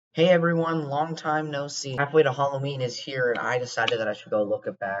Hey everyone, long time no see. Halfway to Halloween is here, and I decided that I should go look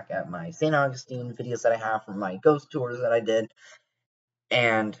back at my St. Augustine videos that I have from my ghost tours that I did,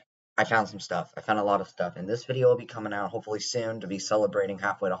 and I found some stuff. I found a lot of stuff, and this video will be coming out hopefully soon to be celebrating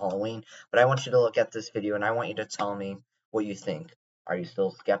halfway to Halloween, but I want you to look at this video, and I want you to tell me what you think. Are you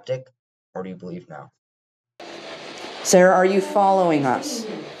still skeptic, or do you believe now? Sarah, are you following us?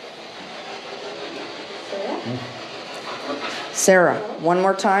 Sarah, one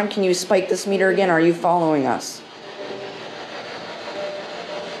more time. Can you spike this meter again? Are you following us?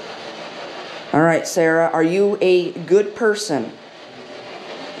 All right, Sarah, are you a good person?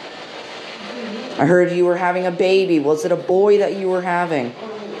 I heard you were having a baby. Was it a boy that you were having?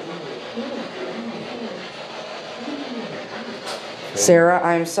 Sarah,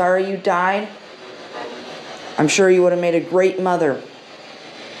 I'm sorry you died. I'm sure you would have made a great mother.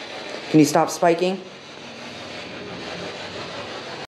 Can you stop spiking?